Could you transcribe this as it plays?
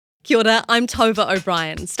Kia ora, I'm Tova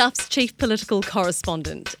O'Brien, Stuff's chief political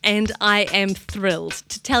correspondent, and I am thrilled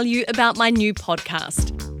to tell you about my new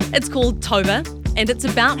podcast. It's called Tova, and it's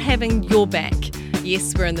about having your back.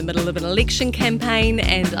 Yes, we're in the middle of an election campaign,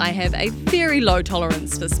 and I have a very low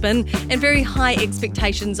tolerance for spin and very high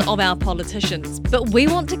expectations of our politicians. But we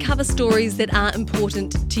want to cover stories that are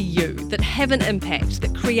important to you, that have an impact,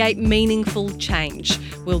 that create meaningful change.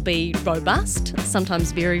 We'll be robust,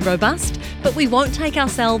 sometimes very robust, but we won't take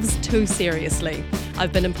ourselves too seriously.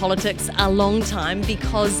 I've been in politics a long time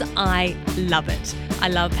because I love it. I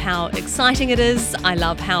love how exciting it is, I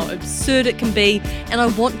love how absurd it can be, and I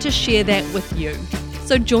want to share that with you.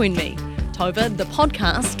 So join me. Tova, the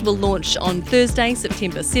podcast, will launch on Thursday,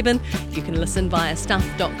 September 7. You can listen via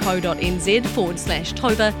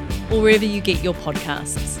stuff.co.nz/Tova or wherever you get your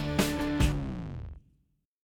podcasts.